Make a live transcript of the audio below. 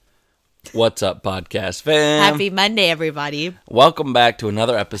What's up, podcast fam? Happy Monday, everybody. Welcome back to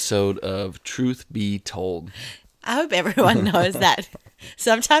another episode of Truth Be Told. I hope everyone knows that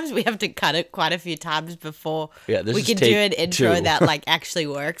sometimes we have to cut it quite a few times before we can do an intro that actually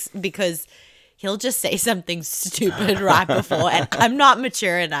works, because he'll just say something stupid right before, and I'm not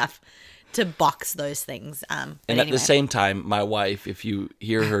mature enough to box those things. And at the same time, my wife, if you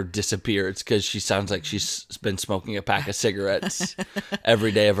hear her disappear, it's because she sounds like she's been smoking a pack of cigarettes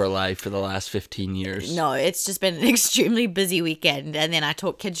every day of her life for the last 15 years. No, it's just been an extremely busy weekend, and then I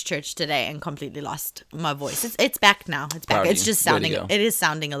taught kids church today and completely lost my voice. It's back now. It's back. It's just sounding. It is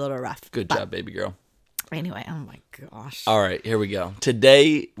sounding a little rough. Good job, baby girl. Anyway, oh my gosh. All right, here we go.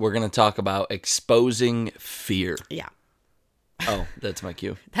 Today we're gonna talk about exposing fear. Yeah. Oh, that's my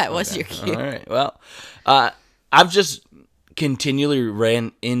cue. That was your cue. All right. Well, I've just continually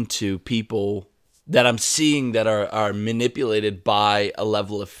ran into people that I'm seeing that are manipulated by a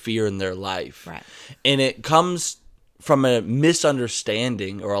level of fear in their life. Right. And it comes from a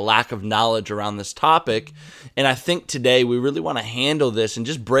misunderstanding or a lack of knowledge around this topic. And I think today we really want to handle this and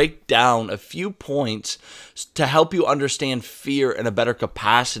just break down a few points to help you understand fear in a better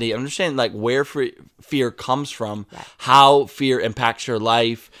capacity, understand where fear comes from, right, how fear impacts your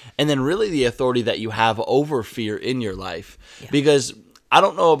life, and then really the authority that you have over fear in your life. Yeah. Because I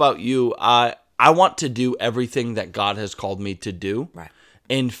don't know about you, I want to do everything that God has called me to do. Right.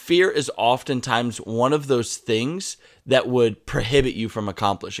 And fear is oftentimes one of those things that would prohibit you from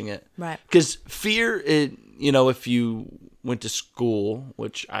accomplishing it. Right. Because fear, if you went to school,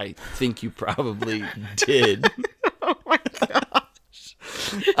 which I think you probably did. Oh my gosh.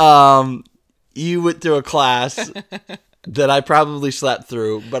 You went through a class that I probably slept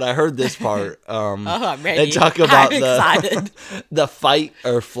through, but I heard this part. I'm ready. And talk about the fight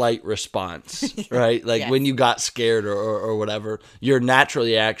or flight response, right? Yes. When you got scared or whatever, your natural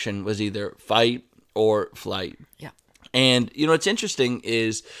reaction was either fight or flight. Yeah. And, what's interesting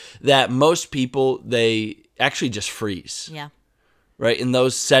is that most people, they actually just freeze. Yeah. Right? In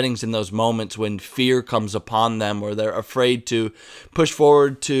those settings, in those moments when fear comes upon them, or they're afraid to push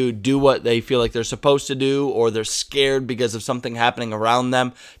forward to do what they feel like they're supposed to do, or they're scared because of something happening around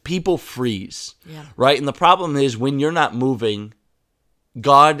them, people freeze. Yeah. Right? And the problem is when you're not moving,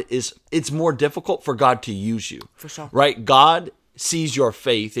 it's more difficult for God to use you. For sure. Right? God sees your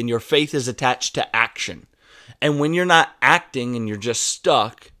faith, and your faith is attached to action. And when you're not acting and you're just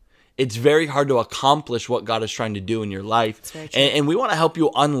stuck, it's very hard to accomplish what God is trying to do in your life. That's very true. And we want to help you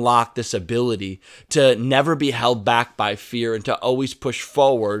unlock this ability to never be held back by fear and to always push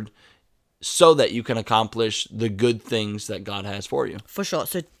forward so that you can accomplish the good things that God has for you. For sure.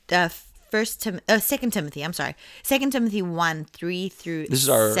 So 2 Timothy 1:3-7. This is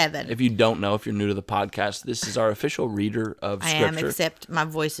our, if you don't know, if you're new to the podcast, this is our official reader of Scripture. I am, except my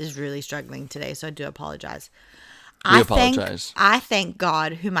voice is really struggling today, so I do apologize. We apologize. I thank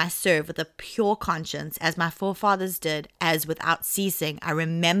God, whom I serve with a pure conscience, as my forefathers did, as without ceasing I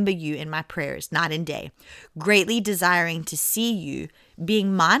remember you in my prayers night and day, greatly desiring to see you,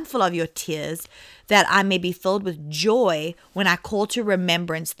 being mindful of your tears, that I may be filled with joy when I call to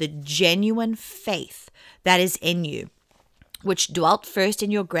remembrance the genuine faith that is in you, which dwelt first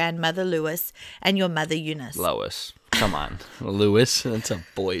in your grandmother Lois and your mother Eunice. Lois. Come on. Lewis. That's a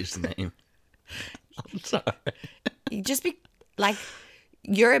boy's name. I'm sorry. You just be like,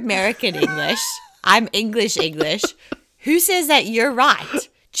 you're American English. I'm English. Who says that you're right?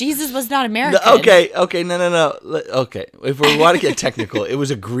 Jesus was not American. Okay, no. Okay, if we want to get technical, it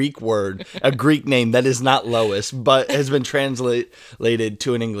was a Greek word, a Greek name that is not Lois, but has been translated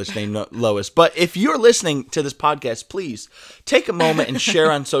to an English name, Lois. But if you're listening to this podcast, please take a moment and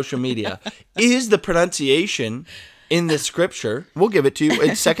share on social media. Is the pronunciation in this scripture, we'll give it to you.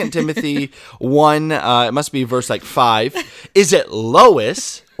 It's 2 Timothy 1, it must be verse 5. Is it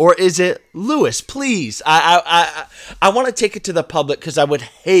Lois or is it Lewis? Please, I want to take it to the public because I would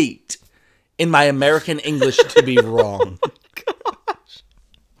hate in my American English to be wrong. Gosh.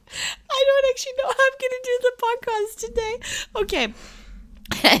 I don't actually know how I'm going to do the podcast today. Okay.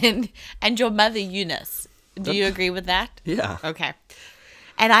 And your mother Eunice, do you agree with that? Yeah. Okay.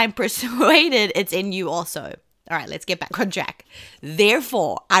 And I'm persuaded it's in you also. All right, let's get back on track.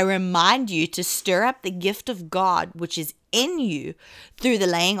 Therefore, I remind you to stir up the gift of God which is in you through the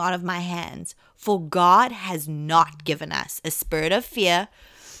laying on of my hands. For God has not given us a spirit of fear,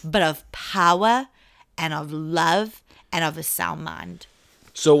 but of power and of love and of a sound mind.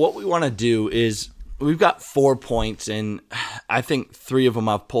 So what we want to do is we've got 4 points, and I think 3 of them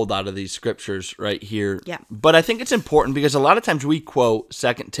I've pulled out of these scriptures right here. Yeah. But I think it's important because a lot of times we quote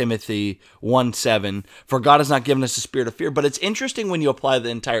 2 Timothy 1:7, for God has not given us a spirit of fear. But it's interesting when you apply the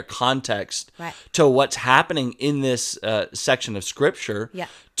entire context Right. to what's happening in this section of scripture Yeah.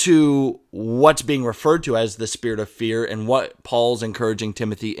 to what's being referred to as the spirit of fear and what Paul's encouraging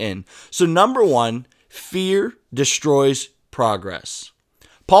Timothy in. So number 1, fear destroys progress.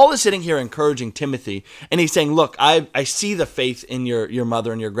 Paul is sitting here encouraging Timothy, and he's saying, look, I see the faith in your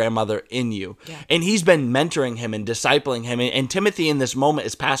mother and your grandmother in you. Yeah. And he's been mentoring him and discipling him. And Timothy in this moment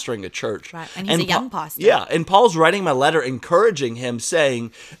is pastoring a church. Right. And he's a young pastor. Yeah. And Paul's writing him a letter encouraging him,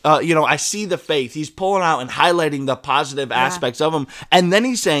 saying, I see the faith. He's pulling out and highlighting the positive aspects of him. And then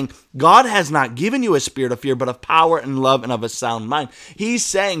he's saying, God has not given you a spirit of fear, but of power and love and of a sound mind. He's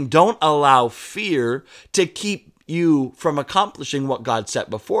saying, don't allow fear to keep you from accomplishing what God set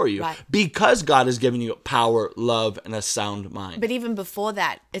before you, right, because God has given you power, love, and a sound mind. But even before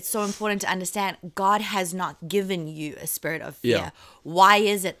that, it's so important to understand God has not given you a spirit of fear. Yeah. Why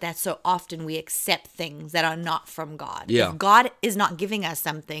is it that so often we accept things that are not from God? Yeah. If God is not giving us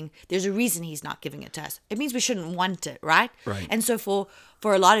something, there's a reason he's not giving it to us. It means we shouldn't want it, right? Right. And so for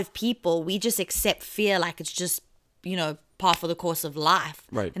a lot of people, we just accept fear like it's just, par for the course of life.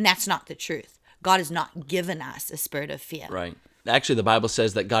 Right. And that's not the truth. God has not given us a spirit of fear. Right. Actually, the Bible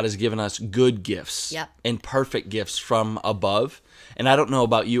says that God has given us good gifts, Yep, and perfect gifts from above. And I don't know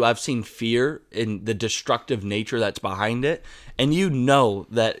about you, I've seen fear and the destructive nature that's behind it. And you know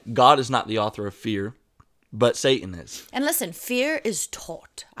that God is not the author of fear, but Satan is. And listen, fear is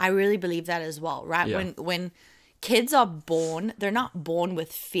taught. I really believe that as well, right? Yeah. When kids are born, they're not born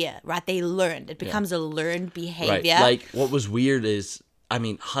with fear, right? They learn. It becomes a learned behavior. Right. Like, what was weird is,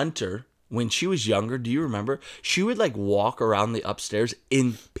 Hunter, when she was younger, do you remember? She would walk around the upstairs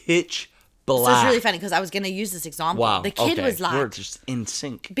in pitch black. So it's really funny because I was going to use this example. Wow. The kid okay. was like, we're just in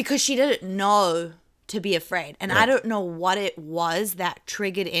sync. because she didn't know to be afraid. And Right. I don't know what it was that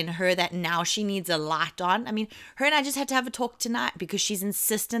triggered in her that now she needs a light on. Her and I just had to have a talk tonight because she's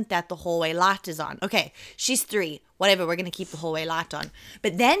insistent that the hallway light is on. Okay, she's 3. Whatever, we're going to keep the hallway light on.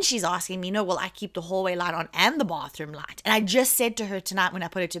 But then she's asking me, no, will I keep the hallway light on and the bathroom light? And I just said to her tonight when I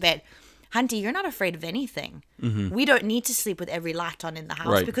put her to bed, Hunty, you're not afraid of anything. Mm-hmm. We don't need to sleep with every light on in the house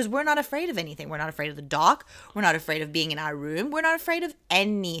Right. because we're not afraid of anything. We're not afraid of the dark. We're not afraid of being in our room. We're not afraid of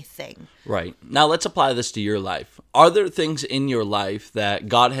anything. Right. Now let's apply this to your life. Are there things in your life that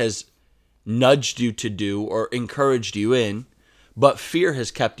God has nudged you to do or encouraged you in, but fear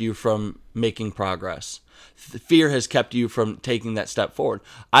has kept you from making progress? Fear has kept you from taking that step forward.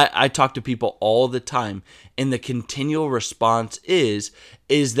 I talk to people all the time, and the continual response is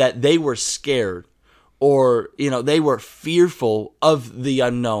that they were scared, or they were fearful of the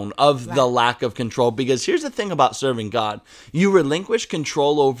unknown, of the lack of control. Because here's the thing about serving God: you relinquish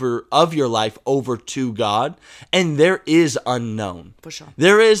control of your life over to God, and there is unknown. For sure.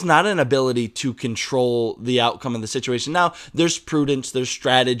 There is not an ability to control the outcome of the situation. Now, there's prudence, there's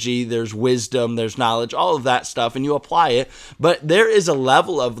strategy, there's wisdom, there's knowledge, all of that stuff, and you apply it. But there is a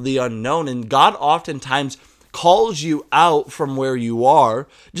level of the unknown, and God oftentimes calls you out from where you are.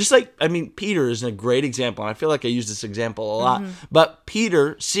 Just like, Peter is a great example, and I feel like I use this example a lot. Mm-hmm. But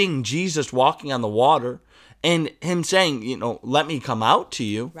Peter seeing Jesus walking on the water and him saying, let me come out to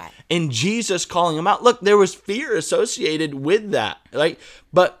you. Right. And Jesus calling him out. Look, there was fear associated with that.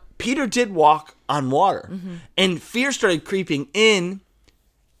 But Peter did walk on water. Mm-hmm. And fear started creeping in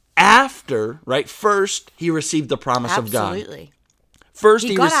after, right? First, he received the promise of God. Absolutely. First,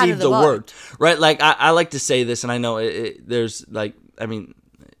 he received the word, right? I like to say this, and I know it's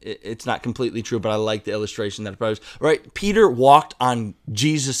not completely true, but I like the illustration that it provides. Right? Peter walked on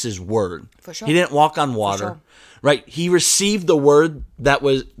Jesus's word. For sure. He didn't walk on water. For sure. Right? He received the word that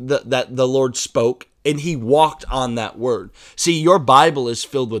the Lord spoke, and he walked on that word. See, your Bible is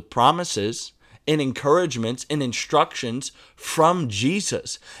filled with promises and encouragements and instructions from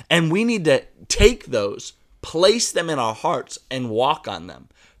Jesus, and we need to take those, place them in our hearts, and walk on them.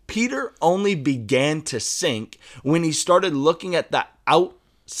 Peter only began to sink when he started looking at the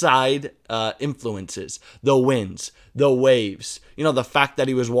outside influences, the winds, the waves, the fact that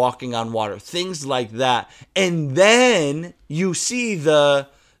he was walking on water, things like that. And then you see the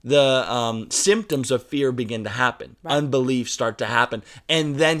symptoms of fear begin to happen. Right. Unbelief start to happen.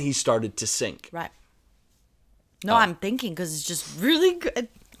 And then he started to sink. Right. No, I'm thinking because it's just really good.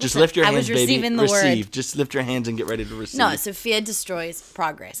 Just lift your hands, baby. Receiving the receive. word. Just lift your hands and get ready to receive. No, so fear destroys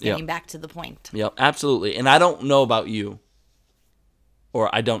progress. Getting back to the point. Yep, absolutely. And I don't know about you, or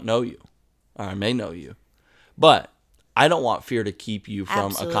I don't know you, or I may know you, but I don't want fear to keep you from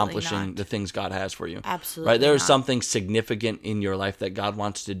Absolutely accomplishing not. the things God has for you. Absolutely Right? There is not. something significant in your life that God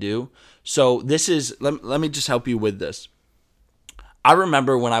wants to do. So this is, let me just help you with this. I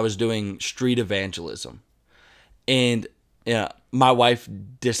remember when I was doing street evangelism, and my wife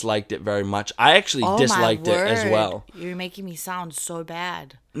disliked it very much. I actually Oh, disliked my it as word. well. You're making me sound so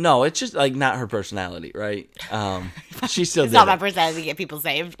bad. No, it's just like not her personality, right? She still It's did not my it. personality to get people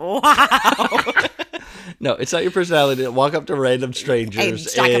saved. Wow. No, it's not your personality to walk up to random strangers and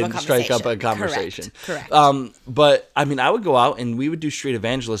strike up a conversation. Correct. But I mean, I would go out and we would do street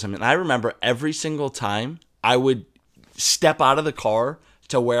evangelism, and I remember every single time I would step out of the car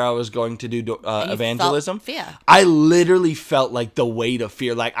to where I was going to do evangelism. felt fear. I literally felt like the weight of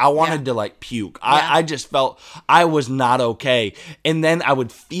fear. Like I wanted Yeah. to like puke. Yeah. I just felt I was not okay. And then I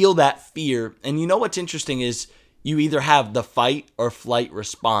would feel that fear. And you know what's interesting is you either have the fight or flight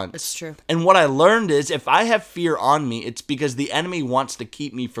response. It's true. And what I learned is if I have fear on me, it's because the enemy wants to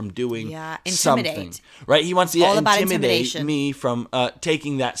keep me from doing Intimidate. something. Right? He wants to all about intimidate intimidation. me from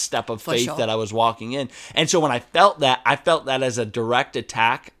taking that step of faith sure. that I was walking in. And so when I felt that as a direct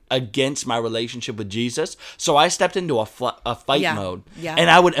attack against my relationship with Jesus. So I stepped into a fight Yeah. mode. Yeah. And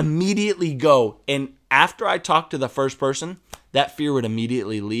I would immediately go. And after I talked to the first person, that fear would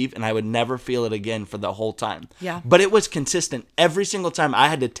immediately leave and I would never feel it again for the whole time. Yeah. But it was consistent. Every single time I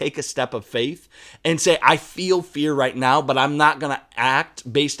had to take a step of faith and say, I feel fear right now, but I'm not going to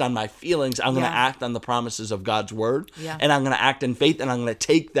act based on my feelings. I'm going to Yeah. act on the promises of God's word. Yeah. And I'm going to act in faith and I'm going to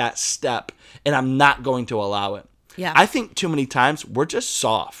take that step and I'm not going to allow it. Yeah. I think too many times we're just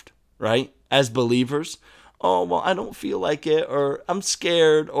soft, right? As believers. Oh, well, I don't feel like it, or I'm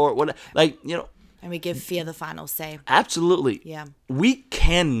scared, or what. Like, And we give fear the final say. absolutely. Yeah. We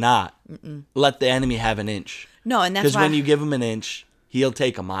cannot let the enemy have an inch. No, and that's Because why. when you give him an inch, he'll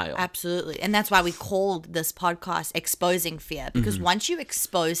take a mile. Absolutely. And that's why we called this podcast Exposing Fear. Because Mm-hmm. once you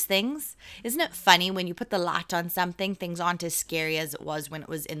expose things, isn't it funny when you put the light on something, things aren't as scary as it was when it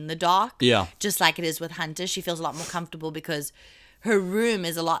was in the dark? Yeah. Just like it is with Hunter. She feels a lot more comfortable because her room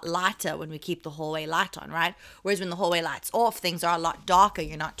is a lot lighter when we keep the hallway light on, right? Whereas when the hallway light's off, things are a lot darker.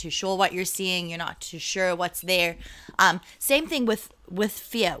 You're not too sure what you're seeing. You're not too sure what's there. Same thing with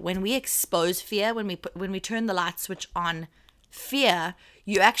fear. When we expose fear, when we turn the light switch on fear,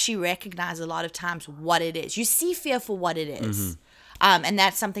 you actually recognize a lot of times what it is. You see fear for what it is. And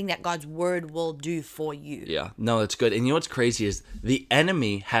that's something that God's word will do for you. Yeah. No, it's good. And you know what's crazy is the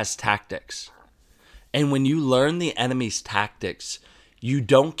enemy has tactics. And when you learn the enemy's tactics, you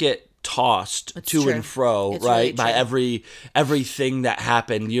don't get tossed It's to true. and fro, It's right? really By true. everything that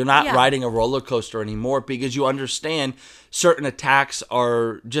happened. You're not Yeah. riding a roller coaster anymore because you understand certain attacks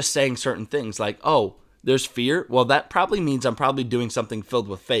are just saying certain things like, oh, there's fear. Well, that probably means I'm probably doing something filled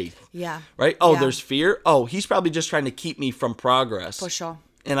with faith. Yeah. Right? Oh, Yeah. there's fear. Oh, he's probably just trying to keep me from progress. For sure.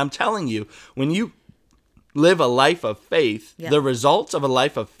 And I'm telling you, when you live a life of faith, Yeah. the results of a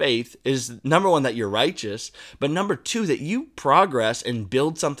life of faith is number one, that you're righteous, but number two, that you progress and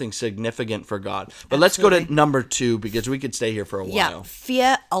build something significant for God. But let's go to Absolutely. number two because we could stay here for a Yeah, while.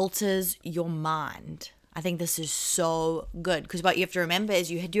 fear alters your mind. I think this is so good because what you have to remember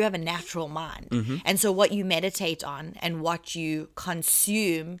is you do have a natural mind. Mm-hmm. And so what you meditate on and what you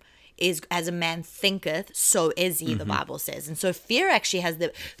consume is as a man thinketh, so is he, Mm-hmm. the Bible says. And so fear actually has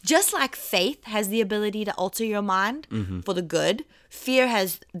just like faith has the ability to alter your mind Mm-hmm. for the good, fear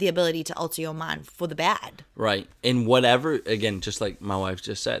has the ability to alter your mind for the bad. Right. And whatever, again, just like my wife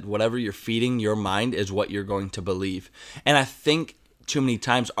just said, whatever you're feeding your mind is what you're going to believe. And I think too many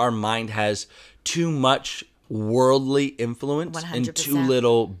times our mind has too much worldly influence and too 100%.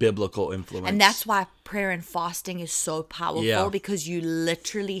 little biblical influence. And that's why prayer and fasting is so powerful Yeah. because you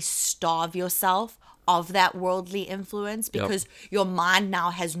literally starve yourself of that worldly influence because your mind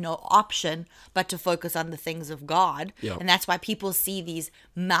now has no option but to focus on the things of God. Yep. And that's why people see these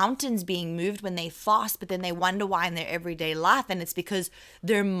mountains being moved when they fast, but then they wonder why in their everyday life. And it's because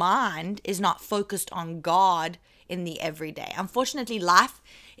their mind is not focused on God in the everyday. Unfortunately, life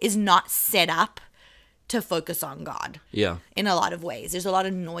is not set up to focus on God. Yeah. In a lot of ways. There's a lot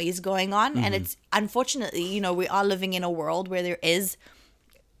of noise going on. And it's unfortunately, we are living in a world where there is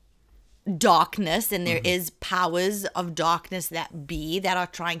darkness and there is powers of darkness that are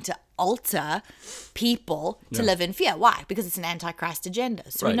trying to alter people to live in fear. Why? Because it's an antichrist agenda.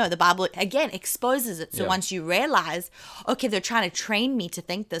 So we Right. know the Bible, again, exposes it. So Yeah. once you realize, okay, they're trying to train me to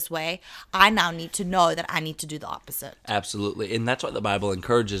think this way, I now need to know that I need to do the opposite. Absolutely. And that's why the Bible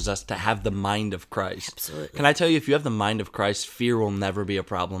encourages us to have the mind of Christ. Absolutely. Can I tell you, if you have the mind of Christ, fear will never be a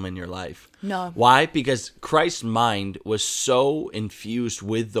problem in your life. No. Why? Because Christ's mind was so infused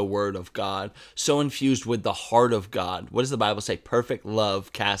with the Word of God, so infused with the heart of God. What does the Bible say? Perfect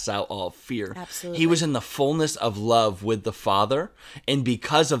love casts out all fear. Absolutely. He was in the fullness of love with the Father, and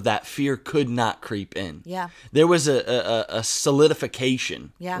because of that, fear could not creep in. Yeah. There was a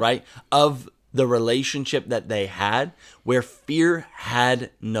solidification, Yeah. right, of the relationship that they had where fear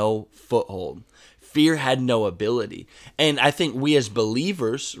had no foothold. Fear had no ability. And I think we as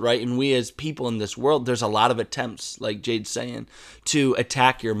believers, right, and we as people in this world, there's a lot of attempts, like Jade's saying, to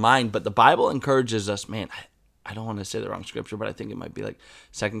attack your mind. But the Bible encourages us, man, I don't want to say the wrong scripture, but I think it might be like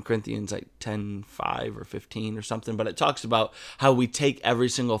 2 Corinthians like 10:5 or 15 or something. But it talks about how we take every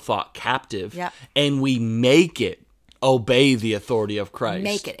single thought captive Yeah. and we make it obey the authority of Christ.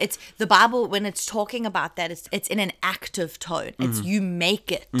 Make it. It's the Bible when it's talking about that. It's in an active tone. It's you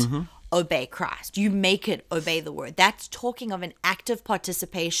make it obey Christ. You make it obey the word. That's talking of an active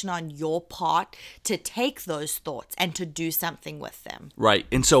participation on your part to take those thoughts and to do something with them. Right.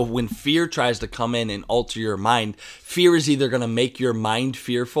 And so when fear tries to come in and alter your mind, fear is either going to make your mind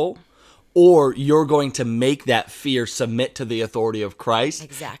fearful, or you're going to make that fear submit to the authority of Christ.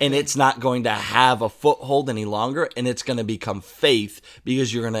 Exactly. And it's not going to have a foothold any longer, and it's going to become faith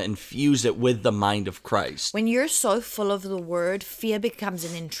because you're going to infuse it with the mind of Christ. When you're so full of the word, fear becomes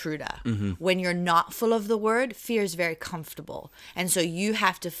an intruder. When you're not full of the word, fear is very comfortable. And so you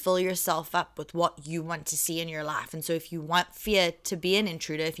have to fill yourself up with what you want to see in your life. And so if you want fear to be an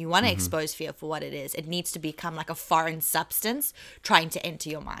intruder, if you want to expose fear for what it is, it needs to become like a foreign substance trying to enter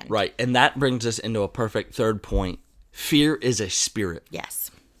your mind. Right. And that brings us into a perfect third point. Fear is a spirit. Yes.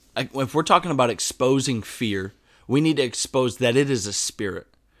 If we're talking about exposing fear, we need to expose that it is a spirit.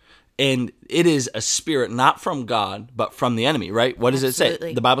 And it is a spirit not from God, but from the enemy, right? What does it say?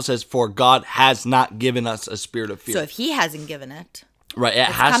 Absolutely. The Bible says, for God has not given us a spirit of fear. So if he hasn't given it, Right, it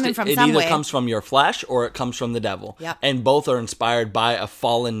has coming to. from It either somewhere. comes from your flesh or it comes from the devil. Yep. And both are inspired by a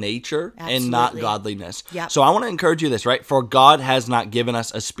fallen nature and not Absolutely. godliness. Yep. So I want to encourage you this, right? For God has not given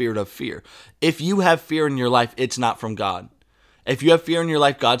us a spirit of fear. If you have fear in your life, it's not from God. If you have fear in your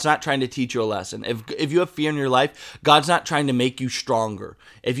life, God's not trying to teach you a lesson. If you have fear in your life, God's not trying to make you stronger.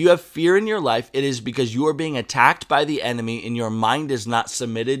 If you have fear in your life, it is because you are being attacked by the enemy and your mind is not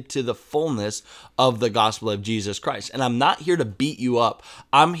submitted to the fullness of the gospel of Jesus Christ. And I'm not here to beat you up.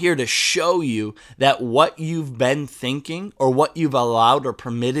 I'm here to show you that what you've been thinking or what you've allowed or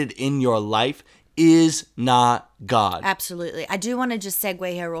permitted in your life is not God. absolutely. I do want to just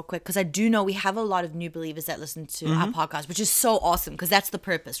segue here real quick because I do know we have a lot of new believers that listen to our podcast, which is so awesome because that's the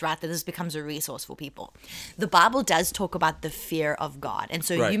purpose, right? That this becomes a resource for people. The Bible does talk about the fear of God. And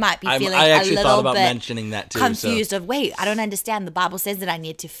so Right. you might be I feeling actually a little thought about bit mentioning that too, so- confused of, wait, I don't understand. The Bible says that I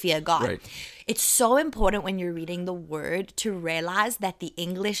need to fear God. Right. It's so important when you're reading the word to realize that the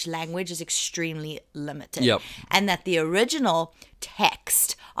English language is extremely limited. Yep. And that the original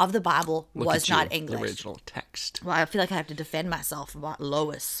text of the Bible Look was at you, not English. The original text. Well, I feel like I have to defend myself about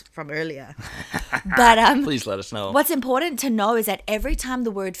Lois from earlier. But Please let us know. what's important to know is that every time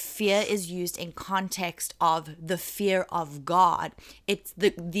the word fear is used in context of the fear of God, it's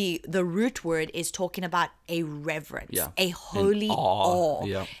the root word is talking about a reverence, Yeah. a holy An awe. awe,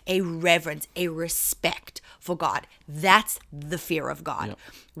 Yeah. a reverence, a respect for God. That's the fear of God. Yep.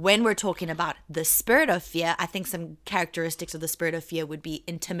 When we're talking about the spirit of fear, I think some characteristics of the spirit of fear would be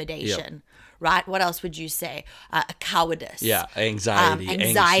intimidation, right? What else would you say? A cowardice. Yeah, anxiety,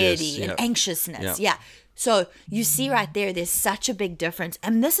 anxious, and yeah. anxiousness. Yeah. Yeah. So you see right there's such a big difference.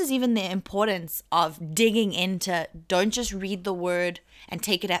 And this is even the importance of digging into, don't just read the word and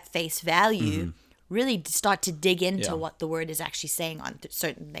take it at face value. Really start to dig into Mm-hmm. Yeah. what the word is actually saying on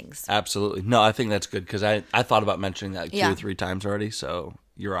certain things. Absolutely. No, I think that's good because I thought about mentioning that like 2 Yeah. or 3 times already, so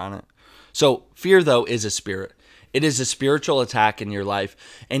you're on it. So fear, though, is a spirit. It is a spiritual attack in your life.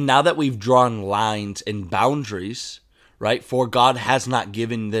 And now that we've drawn lines and boundaries, right, for God has not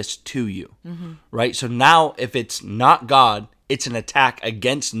given this to you, right? So now if it's not God, it's an attack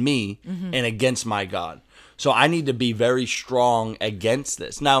against me and against my God. So I need to be very strong against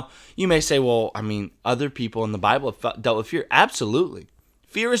this. Now, you may say, well, I mean, other people in the Bible have dealt with fear. Absolutely.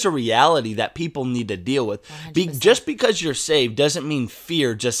 Fear is a reality that people need to deal with. Just because you're saved doesn't mean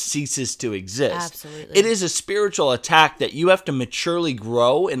fear just ceases to exist. Absolutely. It is a spiritual attack that you have to maturely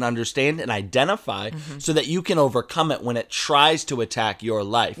grow and understand and identify so that you can overcome it when it tries to attack your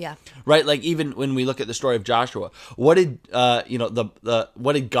life. Yeah. Right? Like even when we look at the story of Joshua, what did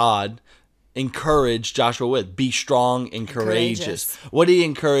what did God encourage Joshua with? Be strong and courageous. What did he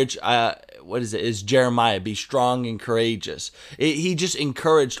encourage is Jeremiah, be strong and courageous. He just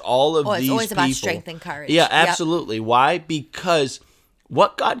encouraged all of these people. It's always about strength and courage. Yeah, absolutely. Yep. Why? Because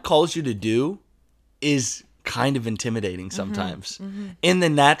what God calls you to do is kind of intimidating sometimes. In the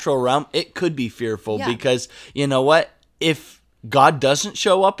natural realm, it could be fearful because you know what? If God doesn't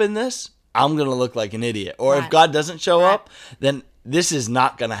show up in this, I'm going to look like an idiot. Or if God doesn't show up, then this is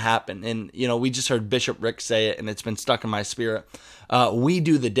not going to happen. And, we just heard Bishop Rick say it, and it's been stuck in my spirit. We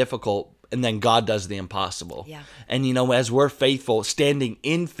do the difficult, and then God does the impossible. Yeah. And, as we're faithful, standing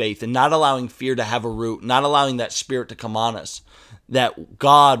in faith and not allowing fear to have a root, not allowing that spirit to come on us, that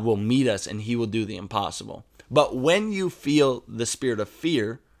God will meet us and he will do the impossible. But when you feel the spirit of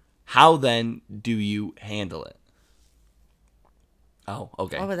fear, how then do you handle it? Oh,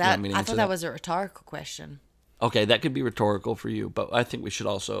 okay. What was that? I thought that was a rhetorical question. Okay, that could be rhetorical for you, but I think we should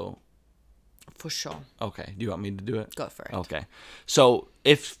also... For sure. Okay, do you want me to do it? Go for it. Okay. So,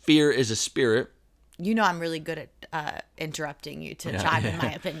 if fear is a spirit... I'm really good at interrupting you to chime in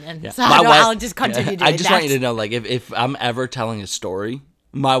my opinion. Yeah. So I'll just continue doing I just want you to know, like, if I'm ever telling a story,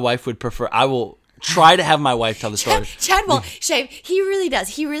 my wife would prefer... I will try to have my wife tell the story. Chad will, Shane, he really does.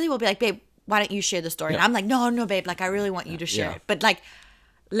 He really will be like, babe, why don't you share the story? And I'm like, no, babe, like, I really want you to share it. But, like...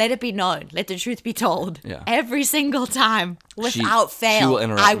 Let it be known. Let the truth be told. Yeah. Every single time, without fail,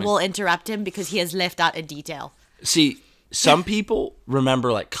 I will interrupt him because he has left out a detail. See, some people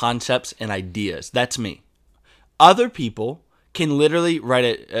remember like concepts and ideas. That's me. Other people can literally write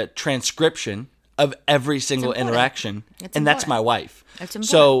a transcription of every single interaction, and that's my wife. It's important.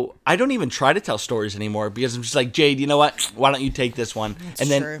 So I don't even try to tell stories anymore because I'm just like, Jade, you know what? Why don't you take this one? That's and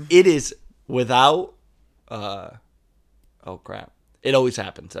then true. it is without. Oh crap. It always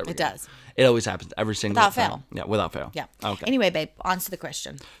happens. It does. It always happens every single Without time. fail. Yeah, without fail. Yeah. Okay. Anyway, babe, answer the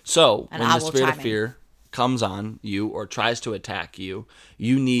question. So, And when I the will spirit of chime in. fear comes on you or tries to attack you,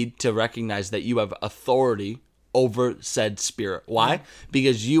 you need to recognize that you have authority over said spirit. Why?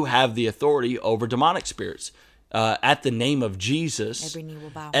 Because you have the authority over demonic spirits. At the name of Jesus, Every knee will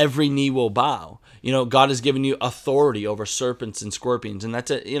bow. Every knee will bow. God has given you authority over serpents and scorpions, and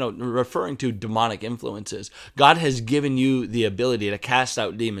that's referring to demonic influences. God has given you the ability to cast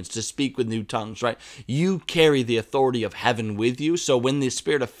out demons, to speak with new tongues, right? You carry the authority of heaven with you. So when the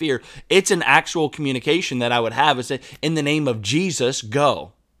spirit of fear, it's an actual communication that I would have. It's in the name of Jesus,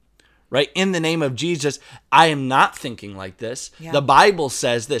 go. Right? In the name of Jesus, I am not thinking like this. Yeah. The Bible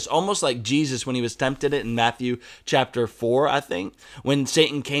says this, almost like Jesus when he was tempted in Matthew chapter 4, I think, when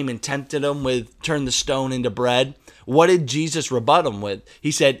Satan came and tempted him with turn the stone into bread. What did Jesus rebut him with?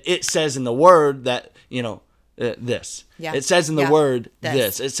 He said, it says in the word that, this. Yeah. It says in the word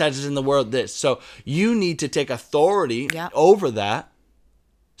this. It says in the word this. So you need to take authority over that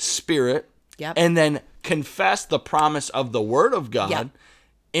spirit and then confess the promise of the word of God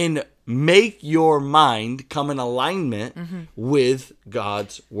and make your mind come in alignment with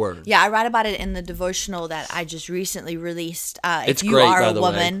God's word. Yeah, I write about it in the devotional that I just recently released. It's if you great, are by a the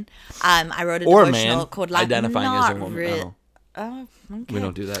woman, I wrote a or devotional man, called Life. identifying as a woman. Okay. We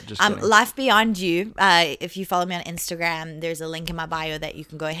don't do that. Just kidding. Life Beyond You. If you follow me on Instagram, there's a link in my bio that you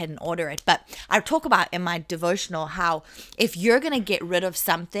can go ahead and order it. But I talk about in my devotional how if you're going to get rid of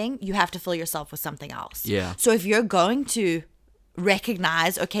something, you have to fill yourself with something else. Yeah. So if you're going to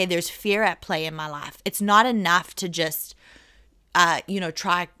recognize, okay, there's fear at play in my life, it's not enough to just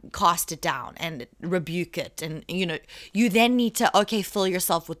try cast it down and rebuke it, and you then need to fill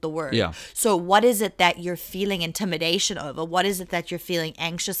yourself with the word. Yeah. So what is it that you're feeling intimidation over? What is it that you're feeling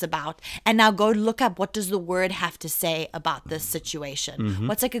anxious about? And now go look up, what does the word have to say about this situation?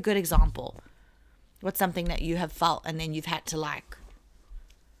 What's like a good example? What's something that you have felt and then you've had to like?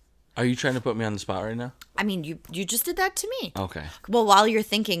 Are you trying to put me on the spot right now? I mean, you just did that to me. Okay. Well, while you're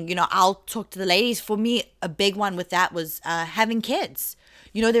thinking, I'll talk to the ladies. For me, a big one with that was having kids.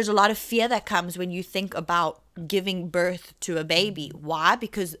 There's a lot of fear that comes when you think about giving birth to a baby. Why?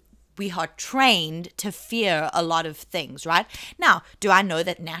 Because we are trained to fear a lot of things, right? Now, do I know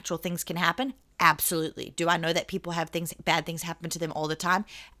that natural things can happen? Absolutely. Do I know that people have bad things happen to them all the time?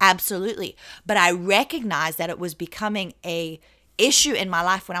 Absolutely. But I recognize that it was becoming a issue in my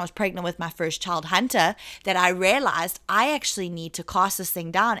life when I was pregnant with my first child, Hunter, that I realized I actually need to cast this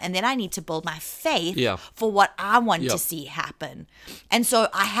thing down, and then I need to build my faith for what I want to see happen. And so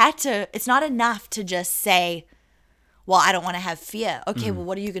I had to, it's not enough to just say, well, I don't want to have fear. Okay, well,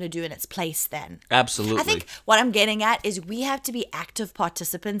 what are you going to do in its place then? Absolutely. I think what I'm getting at is we have to be active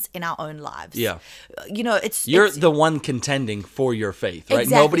participants in our own lives. Yeah. You know, you're the one contending for your faith, right?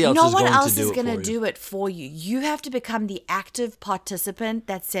 Exactly. Nobody else is going to do it for you. No one else is going to do it for you. You have to become the active participant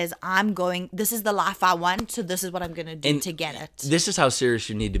that says, this is the life I want, so this is what I'm going to do to get it. This is how serious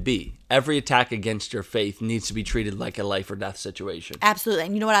you need to be. Every attack against your faith needs to be treated like a life or death situation. Absolutely.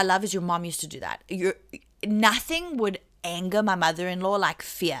 And you know what I love is your mom used to do that. Nothing would anger my mother-in-law like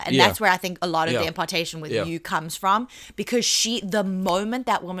fear, and that's where I think a lot of the impartation with you comes from, because the moment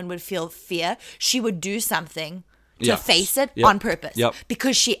that woman would feel fear, she would do something to face it on purpose,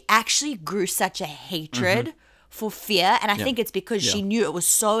 because she actually grew such a hatred for fear, and I think it's because she knew it was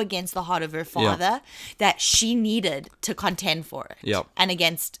so against the heart of her father that she needed to contend for it and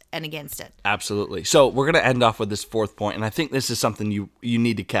against it. Absolutely. So we're going to end off with this fourth point, and I think this is something you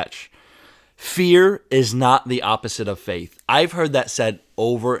need to catch. Fear is not the opposite of faith. I've heard that said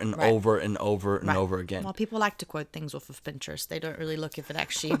over and over and over and over again. Well, people like to quote things off of Pinterest. They don't really look if it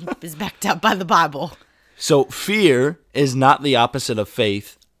actually is backed up by the Bible. So fear is not the opposite of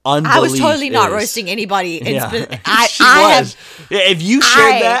faith. Unbelief I was totally not roasting anybody. She was. If you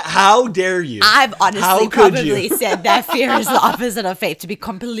shared that, how dare you? I've honestly probably said that fear is the opposite of faith, to be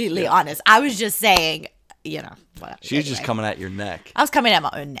completely honest. I was just saying, whatever. She was just coming at your neck. I was coming at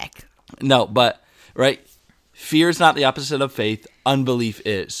my own neck. No, but, fear is not the opposite of faith. Unbelief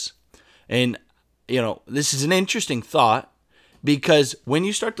is. And, this is an interesting thought, because when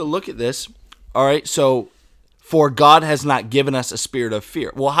you start to look at this, all right, so for God has not given us a spirit of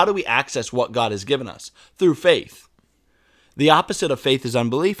fear. Well, how do we access what God has given us? Through faith. The opposite of faith is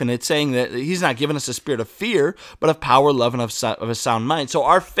unbelief, and it's saying that he's not given us a spirit of fear, but of power, love, and of a sound mind. So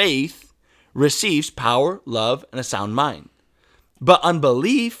our faith receives power, love, and a sound mind. But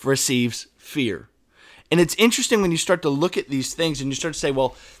unbelief receives fear. And it's interesting when you start to look at these things and you start to say,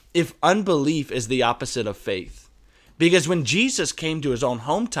 well, if unbelief is the opposite of faith. Because when Jesus came to his own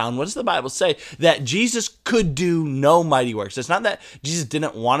hometown, what does the Bible say? That Jesus could do no mighty works. It's not that Jesus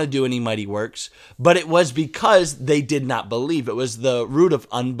didn't want to do any mighty works, but it was because they did not believe. It was the root of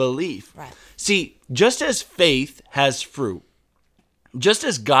unbelief. Right. See, just as faith has fruit, just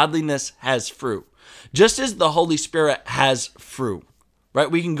as godliness has fruit, just as the Holy Spirit has fruit, right?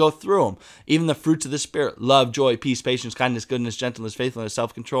 We can go through them. Even the fruits of the Spirit: love, joy, peace, patience, kindness, goodness, gentleness, faithfulness,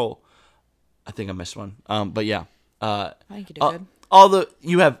 self-control. I think I missed one. But yeah. I think you did good.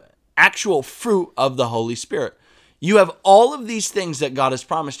 You have actual fruit of the Holy Spirit. You have all of these things that God has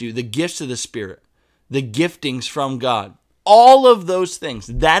promised you: the gifts of the Spirit, the giftings from God. All of those things.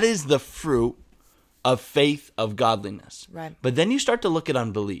 That is the fruit of faith, of godliness. Right. But then you start to look at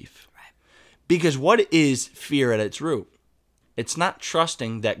unbelief. Because what is fear at its root? It's not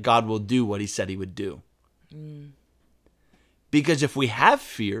trusting that God will do what he said he would do. Because if we have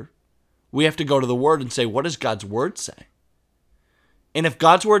fear, we have to go to the Word and say, what does God's Word say? And if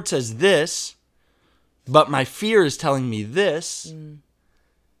God's Word says this, but my fear is telling me this,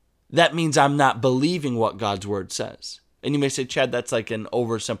 that means I'm not believing what God's Word says. And you may say, Chad, that's like an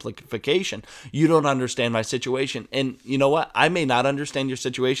oversimplification. You don't understand my situation. And you know what? I may not understand your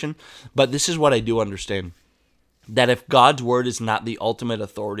situation, but this is what I do understand. That if God's word is not the ultimate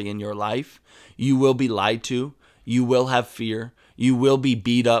authority in your life, you will be lied to, you will have fear, you will be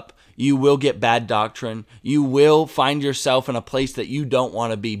beat up, you will get bad doctrine, you will find yourself in a place that you don't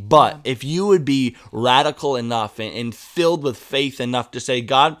want to be. But if you would be radical enough and filled with faith enough to say,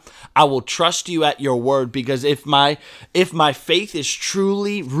 God, I will trust you at your word, because if my faith is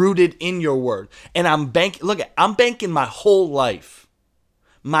truly rooted in your word, and I'm banking my whole life,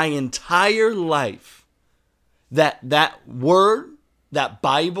 my entire life, that word, that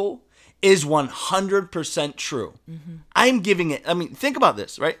Bible is 100% true. I'm giving it, think about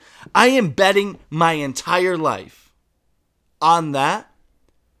this, right? I am betting my entire life on that.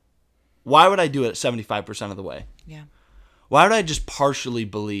 Why would I do it at 75% of the way? Yeah. Why would I just partially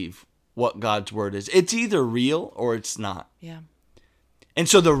believe what God's word is? It's either real or it's not. Yeah. And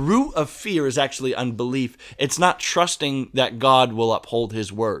so the root of fear is actually unbelief. It's not trusting that God will uphold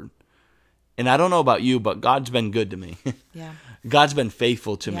his word. And I don't know about you, but God's been good to me. Yeah. God's been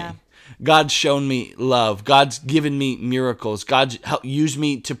faithful to me. God's shown me love. God's given me miracles. God's used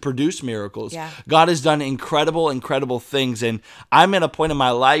me to produce miracles. Yeah. God has done incredible things. And I'm at a point in my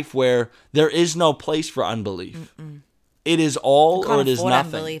life where there is no place for unbelief. It is all or it is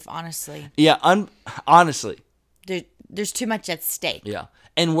nothing. Unbelief, honestly. Yeah, honestly. there's too much at stake. Yeah.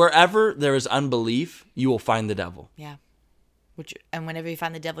 And wherever there is unbelief, you will find the devil. Yeah. And whenever you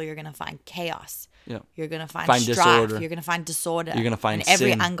find the devil, you're going to find chaos. Yeah. You're going to find strife. Disorder. You're going to find disorder. You're going to find and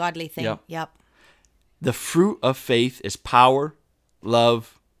every sin. ungodly thing. Yep. The fruit of faith is power,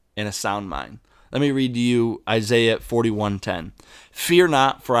 love, and a sound mind. Let me read to you Isaiah 41:10. Fear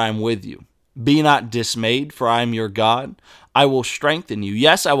not, for I am with you. Be not dismayed, for I am your God. I will strengthen you.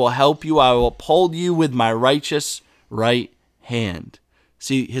 Yes, I will help you. I will uphold you with my righteous right hand.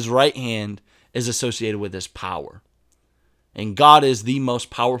 See, his right hand is associated with his power. And God is the most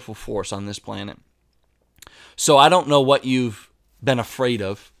powerful force on this planet. So I don't know what you've been afraid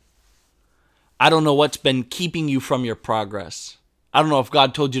of. I don't know what's been keeping you from your progress. I don't know if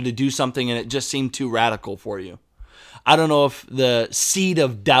God told you to do something and it just seemed too radical for you. I don't know if the seed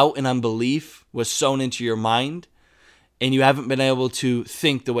of doubt and unbelief was sown into your mind and you haven't been able to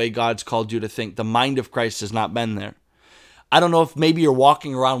think the way God's called you to think. The mind of Christ has not been there. I don't know if maybe you're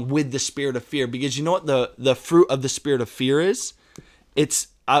walking around with the spirit of fear, because you know what the fruit of the spirit of fear is? It's,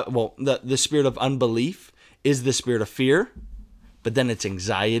 the spirit of unbelief is the spirit of fear, but then it's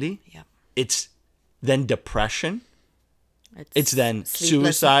anxiety. Yep. It's then depression. It's then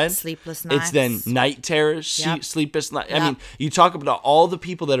suicide. Sleepless nights. It's then night terrors, sleepless nights. I mean, you talk about all the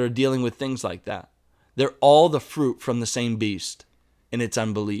people that are dealing with things like that. They're all the fruit from the same beast, and it's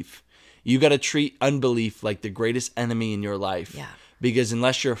unbelief. You got to treat unbelief like the greatest enemy in your life. Yeah. Because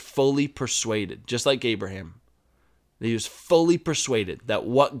unless you're fully persuaded, just like Abraham, that he was fully persuaded that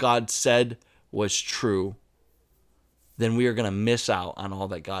what God said was true, then we are going to miss out on all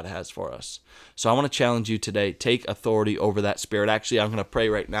that God has for us. So I want to challenge you today, take authority over that spirit. Actually, I'm going to pray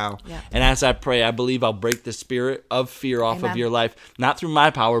right now. Yeah. And as I pray, I believe I'll break the spirit of fear off Amen. of your life, not through my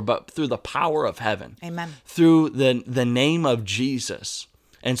power, but through the power of heaven. Amen. Through the name of Jesus.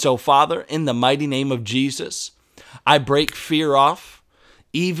 And so, Father, in the mighty name of Jesus, I break fear off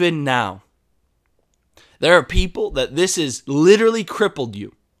even now. There are people that this has literally crippled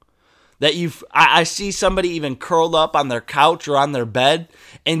you. That I see somebody even curled up on their couch or on their bed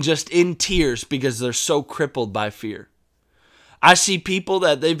and just in tears because they're so crippled by fear. I see people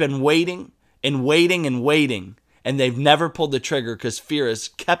that they've been waiting and waiting and waiting, and they've never pulled the trigger because fear has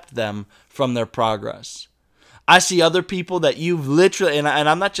kept them from their progress. I see other people that you've literally, and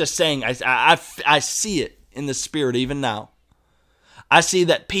I'm not just saying, I see it in the spirit even now. I see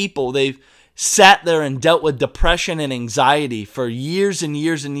that people, they've sat there and dealt with depression and anxiety for years and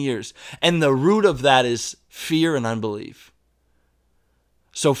years and years. And the root of that is fear and unbelief.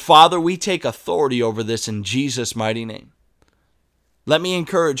 So, Father, we take authority over this in Jesus' mighty name. Let me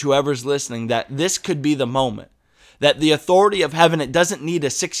encourage whoever's listening that this could be the moment. That the authority of heaven, it doesn't need a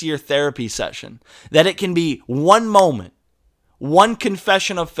 6-year therapy session. That it can be one moment, one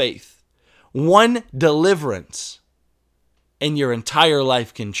confession of faith, one deliverance, and your entire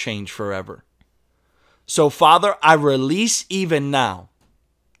life can change forever. So, Father, I release even now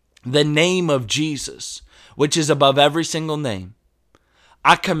the name of Jesus, which is above every single name.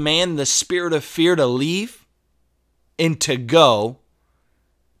 I command the spirit of fear to leave and to go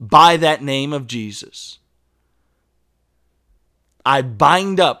by that name of Jesus. I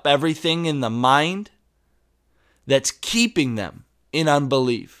bind up everything in the mind that's keeping them in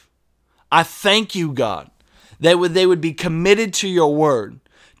unbelief. I thank you, God, that they would be committed to your word,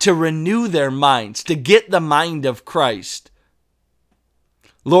 to renew their minds, to get the mind of Christ.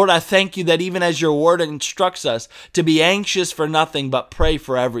 Lord, I thank you that even as your word instructs us to be anxious for nothing but pray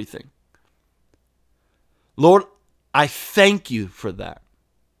for everything. Lord, I thank you for that.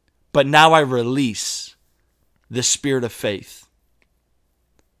 But now I release the spirit of faith.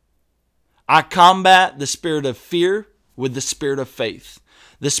 I combat the spirit of fear with the spirit of faith.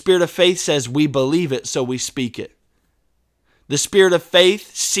 The spirit of faith says we believe it, so we speak it. The spirit of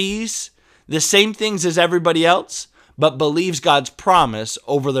faith sees the same things as everybody else, but believes God's promise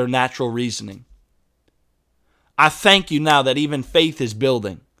over their natural reasoning. I thank you now that even faith is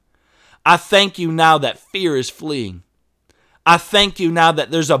building. I thank you now that fear is fleeing. I thank you now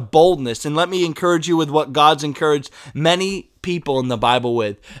that there's a boldness, and let me encourage you with what God's encouraged many people in the Bible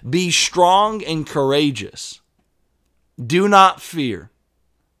with. Be strong and courageous. Do not fear.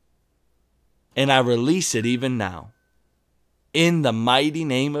 And I release it even now. In the mighty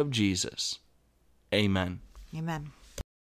name of Jesus. Amen. Amen.